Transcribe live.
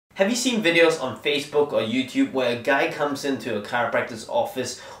Have you seen videos on Facebook or YouTube where a guy comes into a chiropractor's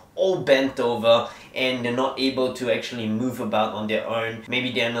office all bent over and they're not able to actually move about on their own?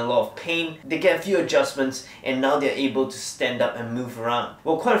 Maybe they're in a lot of pain, they get a few adjustments and now they're able to stand up and move around.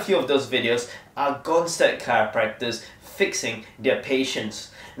 Well, quite a few of those videos are Gonstead chiropractors fixing their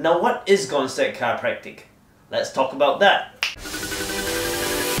patients. Now, what is Gonstead Chiropractic? Let's talk about that.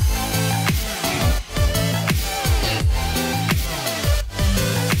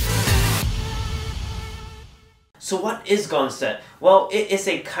 So what is Gonstead? Well, it is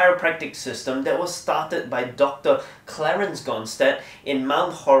a chiropractic system that was started by Dr. Clarence Gonstead in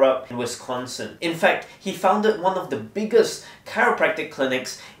Mount Horeb in Wisconsin. In fact, he founded one of the biggest chiropractic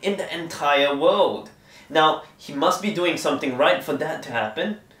clinics in the entire world. Now, he must be doing something right for that to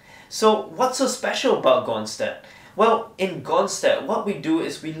happen. So what's so special about Gonstead? Well, in Gonstead, what we do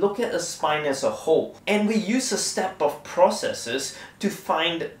is we look at a spine as a whole and we use a step of processes to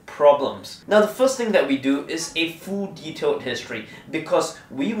find problems. Now, the first thing that we do is a full detailed history because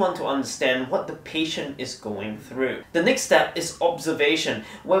we want to understand what the patient is going through. The next step is observation,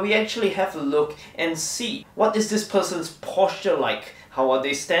 where we actually have a look and see what is this person's posture like. How are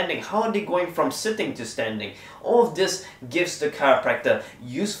they standing? How are they going from sitting to standing? All of this gives the chiropractor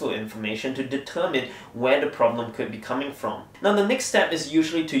useful information to determine where the problem could be coming from. Now, the next step is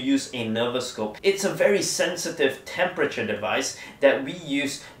usually to use a nervoscope. It's a very sensitive temperature device that we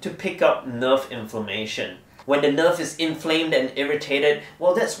use to pick up nerve inflammation. When the nerve is inflamed and irritated,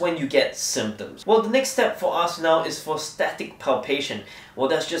 well, that's when you get symptoms. Well, the next step for us now is for static palpation. Well,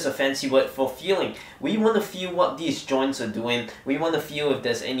 that's just a fancy word for feeling. We want to feel what these joints are doing. We want to feel if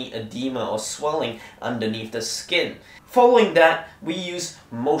there's any edema or swelling underneath the skin. Following that, we use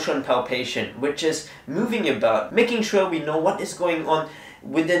motion palpation, which is moving about, making sure we know what is going on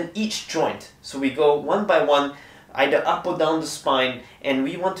within each joint. So we go one by one, either up or down the spine, and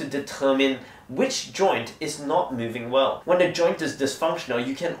we want to determine which joint is not moving well. When the joint is dysfunctional,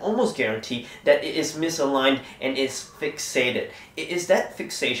 you can almost guarantee that it is misaligned and is fixated. It is that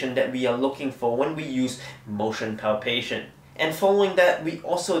fixation that we are looking for when we use motion palpation. And following that, we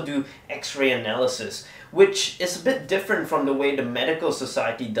also do X-ray analysis, which is a bit different from the way the medical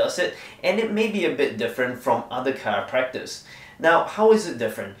society does it, and it may be a bit different from other chiropractors. Now, how is it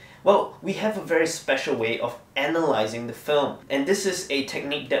different? Well, we have a very special way of analyzing the film, and this is a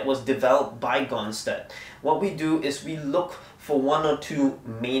technique that was developed by Gonstead. What we do is we look for one or two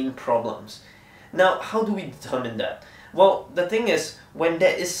main problems. Now, how do we determine that? Well, the thing is, when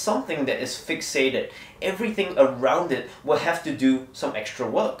there is something that is fixated, everything around it will have to do some extra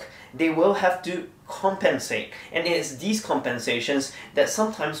work. They will have to compensate, and it is these compensations that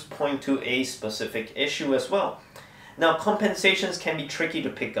sometimes point to a specific issue as well. Now, compensations can be tricky to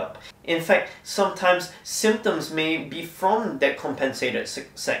pick up. In fact, sometimes symptoms may be from that compensated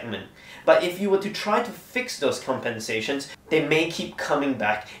segment. But if you were to try to fix those compensations, they may keep coming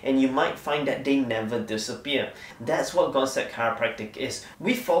back and you might find that they never disappear. That's what Gonstead Chiropractic is.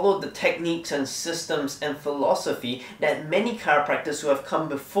 We follow the techniques and systems and philosophy that many chiropractors who have come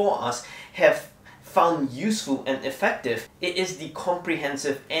before us have found useful and effective. It is the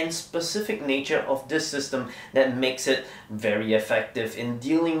comprehensive and specific nature of this system that makes it very effective in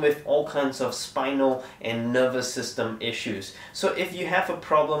dealing with all kinds of spinal and nervous system issues. So if you have a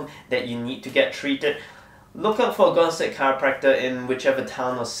problem that you need to get treated, look out for a Gonstead chiropractor in whichever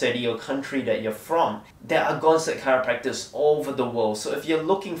town or city or country that you're from. There are Gonstead chiropractors all over the world, so if you're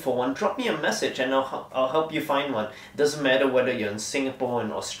looking for one, drop me a message and I'll help you find one. Doesn't matter whether you're in Singapore,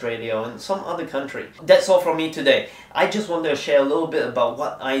 in Australia, or in some other country. That's all from me today. I just wanted to share a little bit about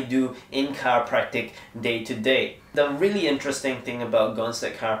what I do in chiropractic day to day. The really interesting thing about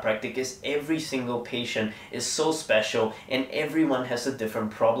Gonstead Chiropractic is every single patient is so special and everyone has a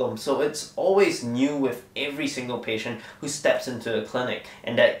different problem. So it's always new with every single patient who steps into the clinic,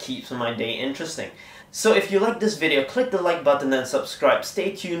 and that keeps my day interesting. So if you like this video, click the like button and subscribe.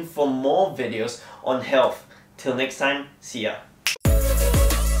 Stay tuned for more videos on health. Till next time, see ya.